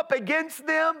that come up against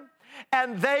them,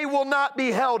 and they will not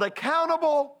be held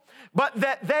accountable, but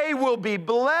that they will be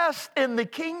blessed in the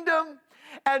kingdom.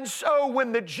 And so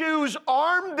when the Jews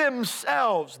armed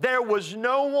themselves, there was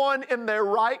no one in their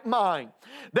right mind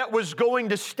that was going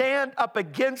to stand up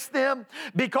against them,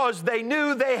 because they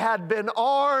knew they had been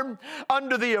armed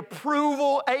under the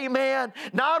approval, amen,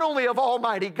 not only of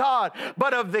Almighty God,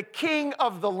 but of the king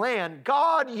of the land.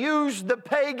 God used the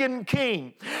pagan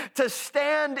king to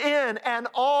stand in and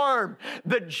arm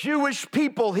the Jewish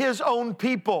people, his own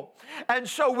people. And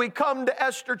so we come to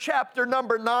Esther chapter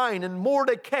number 9, and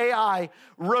Mordecai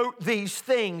wrote these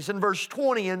things in verse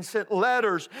 20 and sent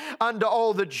letters unto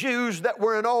all the Jews that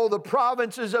were in all the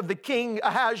provinces of the king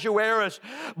Ahasuerus,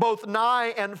 both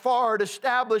nigh and far, to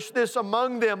establish this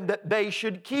among them, that they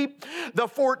should keep the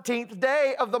 14th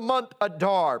day of the month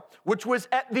Adar, which was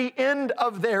at the end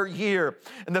of their year,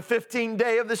 and the 15th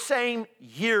day of the same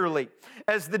yearly,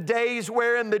 as the days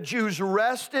wherein the Jews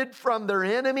rested from their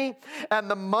enemy, and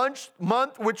the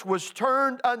month which was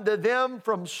turned unto them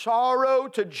from sorrow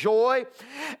to joy,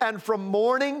 and from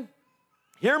mourning,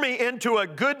 hear me, into a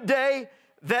good day,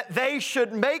 that they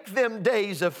should make them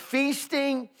days of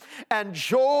feasting and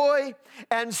joy,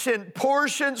 and send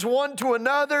portions one to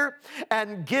another,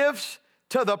 and gifts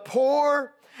to the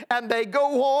poor. And they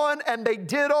go on, and they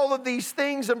did all of these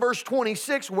things in verse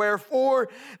 26. Wherefore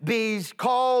these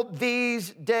called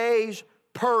these days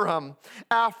Purim,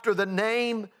 after the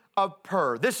name of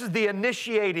Pur. This is the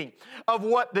initiating of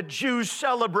what the Jews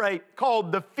celebrate,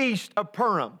 called the Feast of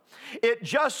Purim. It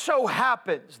just so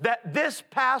happens that this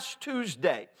past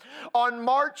Tuesday, on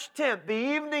March 10th, the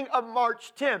evening of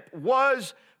March 10th,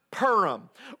 was Purim,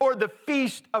 or the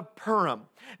Feast of Purim.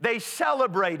 They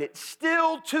celebrate it.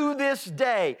 Still to this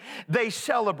day, they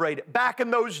celebrate it. Back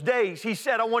in those days, he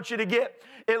said, I want you to get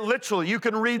it literally. You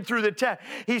can read through the text.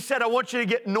 He said, I want you to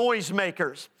get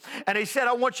noisemakers. And he said,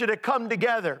 I want you to come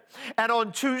together. And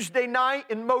on Tuesday night,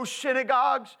 in most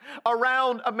synagogues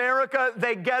around America,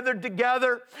 they gathered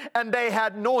together and they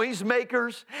had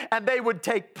noisemakers, and they would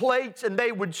take plates and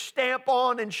they would stamp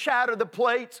on and shatter the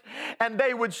plates, and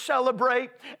they would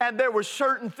celebrate, and there were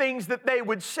certain things that they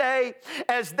would say,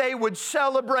 as they would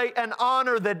celebrate and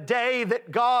honor the day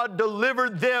that God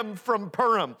delivered them from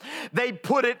Purim. They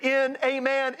put it in,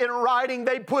 amen, in writing.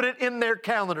 They put it in their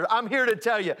calendar. I'm here to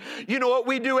tell you, you know what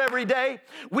we do every day?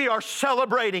 We are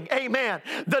celebrating, amen,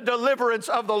 the deliverance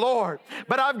of the Lord.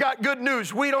 But I've got good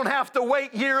news. We don't have to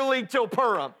wait yearly till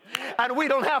Purim. And we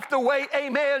don't have to wait,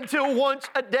 amen, till once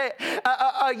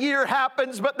a year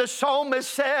happens. But the psalmist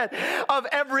said of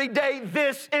every day,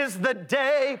 this is the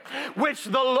day which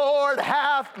the Lord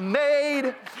hath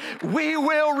made. We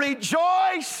will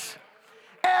rejoice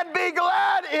and be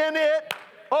glad in it.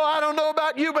 Oh, I don't know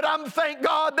about you, but I'm thank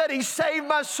God that He saved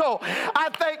my soul. I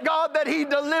thank God that He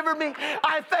delivered me.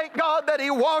 I thank God that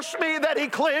He washed me, that He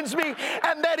cleansed me,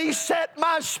 and that He set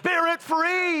my spirit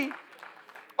free.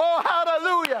 Oh,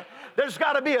 hallelujah. There's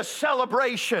got to be a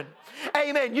celebration.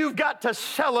 Amen. You've got to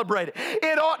celebrate it.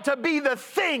 It ought to be the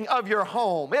thing of your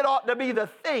home. It ought to be the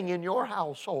thing in your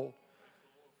household.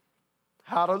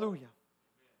 Hallelujah.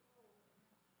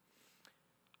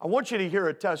 I want you to hear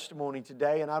a testimony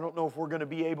today, and I don't know if we're going to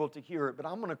be able to hear it, but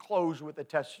I'm going to close with a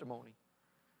testimony.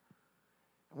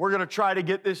 We're going to try to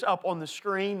get this up on the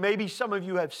screen. Maybe some of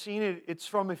you have seen it. It's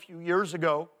from a few years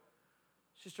ago.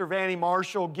 Sister Vannie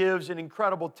Marshall gives an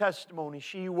incredible testimony.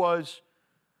 She was,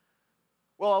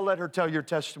 well, I'll let her tell your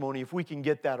testimony if we can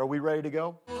get that. Are we ready to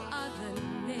go? The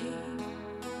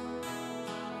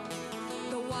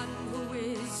one who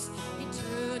is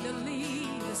eternally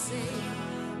the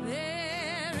same.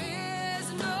 There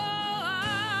is no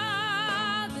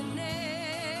other name.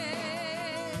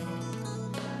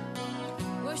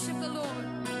 Worship the Lord,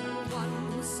 the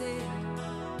one who said,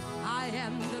 I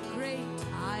am the great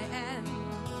I am.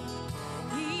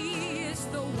 He is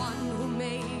the one who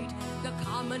made the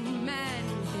common man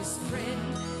His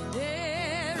friend.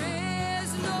 There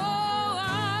is no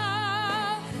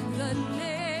other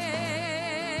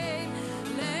name.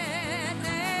 Let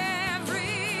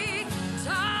every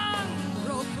tongue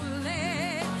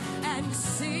proclaim and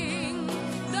sing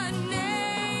the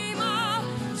name of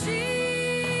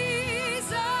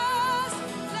Jesus.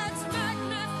 Let's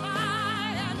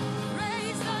magnify and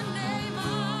praise the name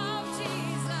of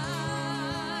Jesus.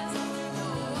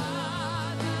 No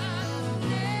other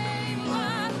name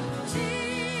but Jesus.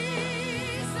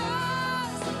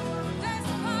 There's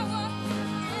power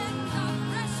in the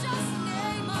precious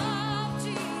name of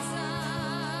Jesus.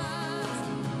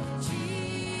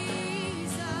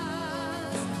 Jesus,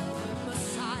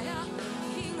 Messiah,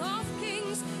 King of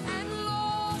kings and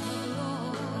Lord of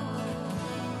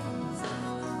lords.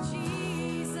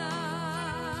 Jesus.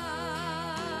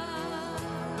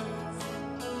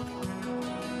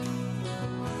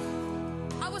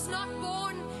 I was not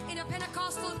born in a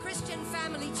Pentecostal Christian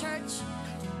family church.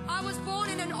 I was born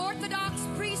in an Orthodox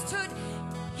priesthood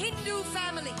Hindu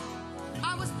family.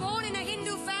 I was born in a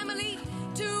Hindu family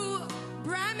to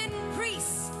Brahmin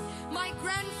priests. My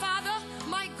grandfather,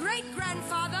 my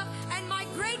great-grandfather, and my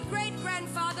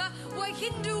great-great-grandfather were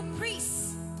Hindu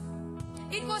priests.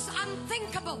 It was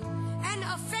unthinkable and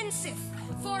offensive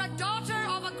for a daughter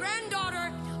of a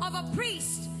granddaughter of a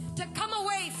priest to come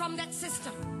away from that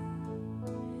system.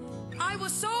 I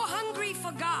was so hungry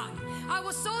for God. I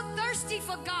was so thirsty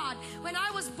for God. When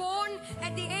I was born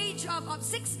at the age of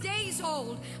 6 days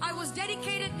old, I was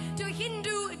dedicated to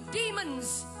Hindu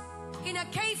demons in a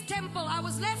cave temple. I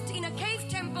was left in a cave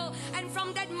temple, and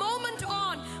from that moment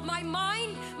on, my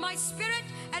mind, my spirit,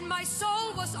 and my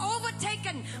soul was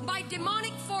overtaken by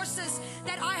demonic forces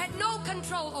that I had no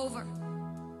control over.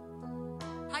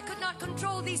 I could not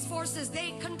control these forces.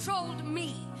 They controlled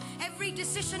me. Every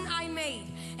decision I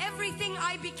made, everything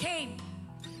I became.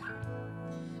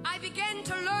 I began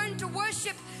to learn to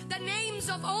worship the names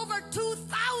of over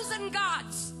 2,000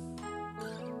 gods.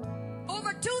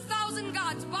 Over 2,000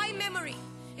 gods by memory.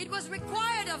 It was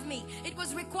required of me. It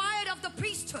was required of the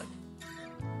priesthood.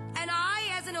 And I,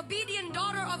 as an obedient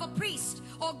daughter of a priest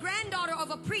or granddaughter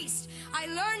of a priest, I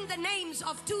learned the names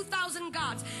of 2,000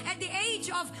 gods. At the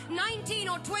age of 19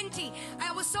 or 20,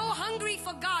 I was so hungry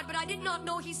for God, but I did not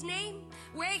know His name,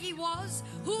 where He was,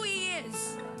 who He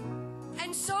is.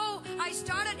 And so I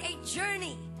started a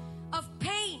journey of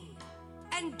pain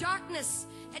and darkness.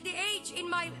 At the age, in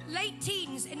my late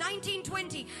teens, in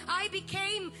 1920, I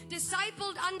became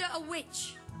discipled under a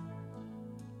witch.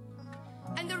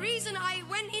 And the reason I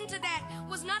went into that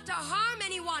was not to harm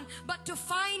anyone, but to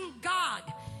find God.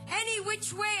 Any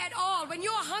which way at all. When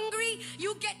you're hungry,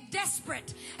 you get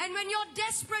desperate. And when you're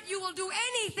desperate, you will do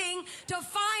anything to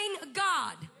find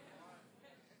God.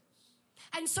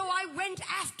 And so I went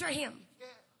after Him.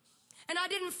 And I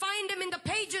didn't find him in the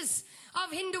pages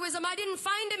of Hinduism. I didn't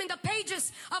find him in the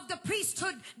pages of the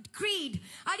priesthood creed.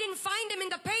 I didn't find him in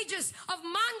the pages of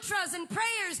mantras and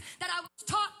prayers that I was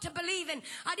taught to believe in.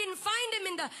 I didn't find him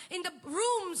in the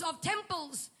rooms of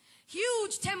temples.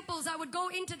 Huge temples. I would go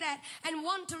into that and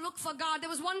want to look for God. There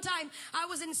was one time I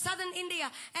was in southern India,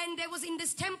 and there was in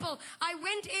this temple. I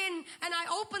went in and I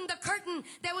opened the curtain.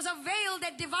 There was a veil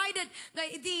that divided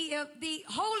the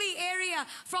holy area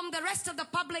from the rest of the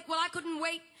public. Well, I couldn't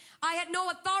wait. I had no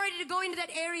authority to go into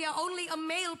that area. Only a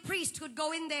male priest could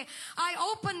go in there. I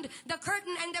opened the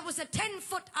curtain, and there was a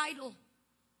 10-foot idol.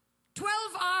 12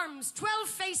 arms, 12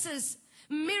 faces,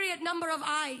 myriad number of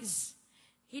eyes.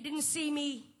 He didn't see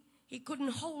me. He couldn't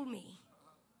hold me.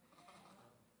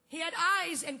 He had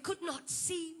eyes and could not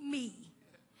see me.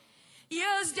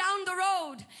 Years down the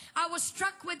road, I was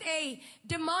struck with a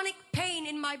demonic pain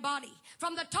in my body.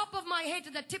 From the top of my head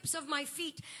to the tips of my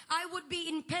feet, I would be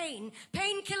in pain.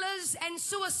 Painkillers and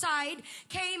suicide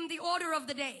came the order of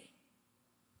the day.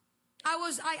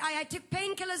 I took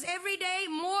painkillers every day,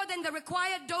 more than the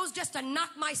required dose, just to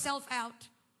knock myself out.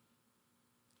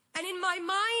 And in my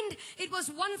mind, it was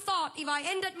one thought: if I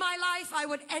ended my life, I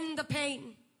would end the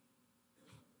pain.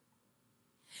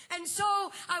 And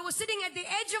so I was sitting at the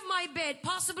edge of my bed,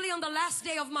 possibly on the last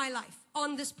day of my life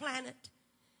on this planet.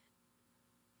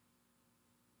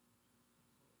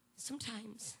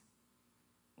 Sometimes,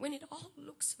 when it all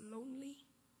looks lonely,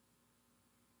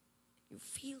 you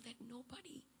feel that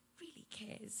nobody really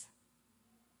cares.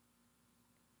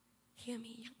 Hear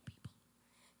me, young people.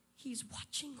 He's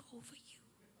watching over you.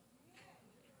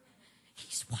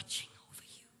 He's watching over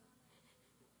you.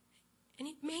 And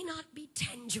it may not be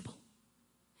tangible,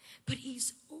 but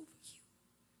He's over you.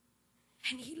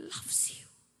 And He loves you.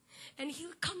 And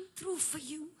He'll come through for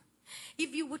you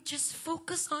if you would just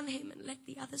focus on Him and let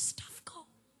the other stuff go.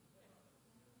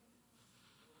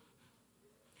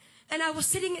 And I was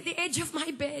sitting at the edge of my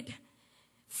bed,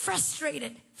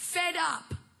 frustrated, fed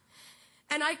up.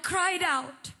 And I cried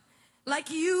out like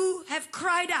you have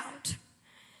cried out.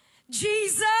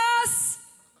 Jesus!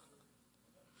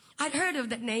 I'd heard of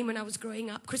that name when I was growing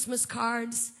up. Christmas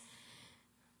cards.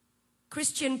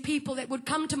 Christian people that would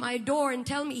come to my door and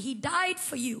tell me He died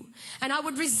for you. And I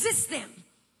would resist them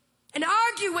and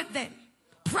argue with them.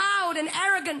 Proud and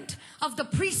arrogant of the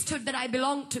priesthood that I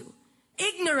belonged to.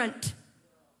 Ignorant.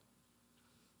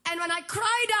 And when I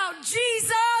cried out,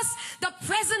 Jesus, the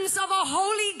presence of a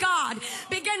holy God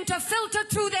began to filter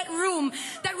through that room.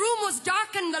 That room was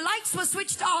darkened. The lights were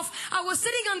switched off. I was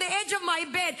sitting on the edge of my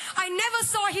bed. I never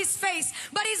saw His face,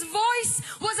 but His voice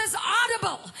was as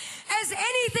audible as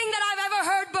anything that I've ever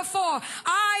heard before.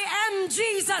 I am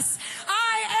Jesus.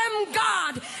 I am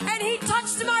God. And He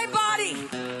touched my body.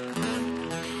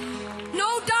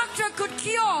 No doctor could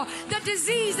cure the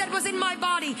disease that was in my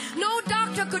body. No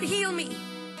doctor could heal me.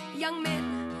 Young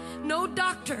men, no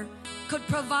doctor could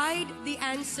provide the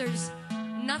answers.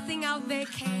 Nothing out there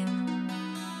can.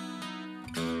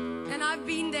 And I've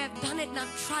been there, done it, and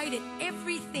I've tried it.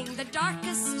 Everything, the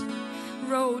darkest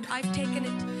road, I've taken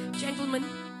it. Gentlemen.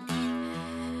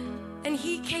 And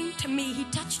He came to me. He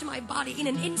touched my body. In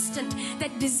an instant,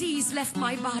 that disease left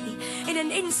my body. In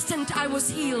an instant, I was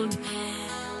healed.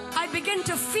 I began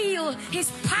to feel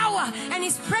His power and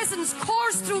His presence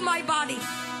course through my body.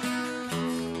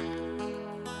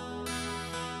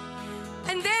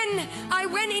 And then I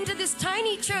went into this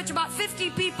tiny church, about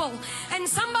 50 people, and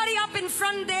somebody up in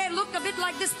front there looked a bit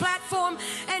like this platform,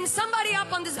 and somebody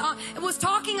up on this was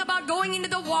talking about going into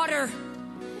the water.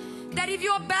 That if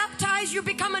you're baptized, you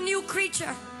become a new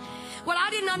creature. Well, I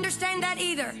didn't understand that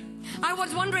either. I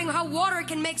was wondering how water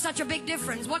can make such a big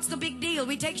difference. What's the big deal?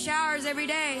 We take showers every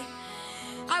day.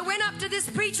 I went up to this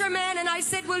preacher man and I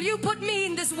said, will you put me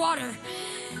in this water?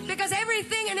 Because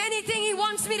everything and anything He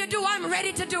wants me to do, I'm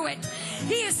ready to do it.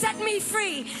 He has set me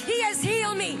free. He has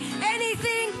healed me.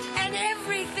 Anything and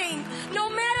everything. No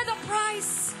matter the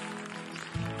price.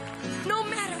 No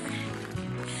matter.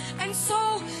 And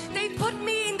so they put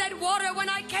me in that water. When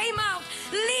I came out,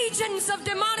 legions of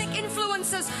demonic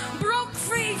influences broke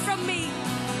free from me.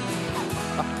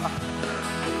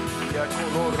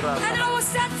 And I was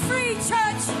set free,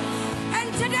 church.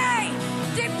 And today,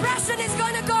 depression is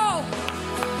going to go.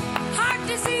 Heart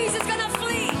disease is going to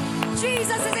flee.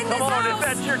 Jesus is in this house. Come on, if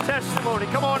that's your testimony.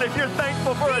 Come on, if you're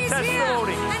thankful for a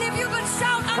testimony. Here. And if you could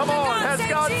shout unto Come on, God, has say,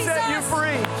 God Jesus. set you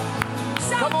free?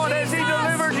 Shout, Come on, Jesus. has He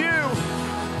delivered you?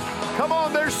 Come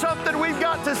on, there's something we've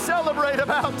got to celebrate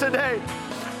about today.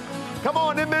 Come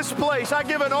on, in this place, I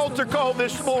give an altar call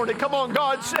this morning. Come on,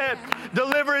 God said,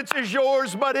 deliverance is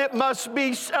yours, but it must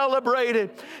be celebrated.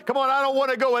 Come on, I don't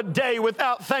want to go a day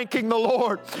without thanking the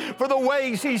Lord for the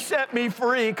ways He set me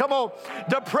free. Come on,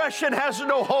 depression has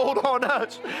no hold on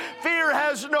us. Fear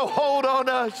has no hold on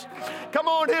us. Come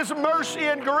on, His mercy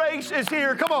and grace is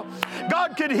here. Come on,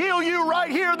 God can heal you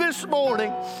right here this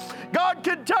morning. God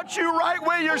can touch you right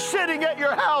where you're sitting at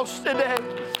your house today.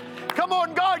 Come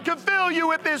on, God can fill you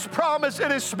with His promise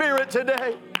and His Spirit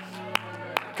today.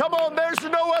 Come on, there's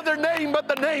no other name but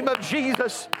the name of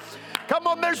Jesus. Come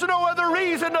on, there's no other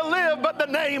reason to live but the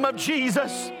name of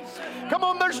Jesus. Come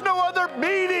on, there's no other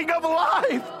meaning of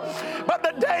life but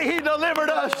the day He delivered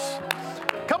us.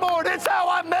 Come on, it's how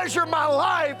I measure my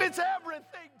life. It's every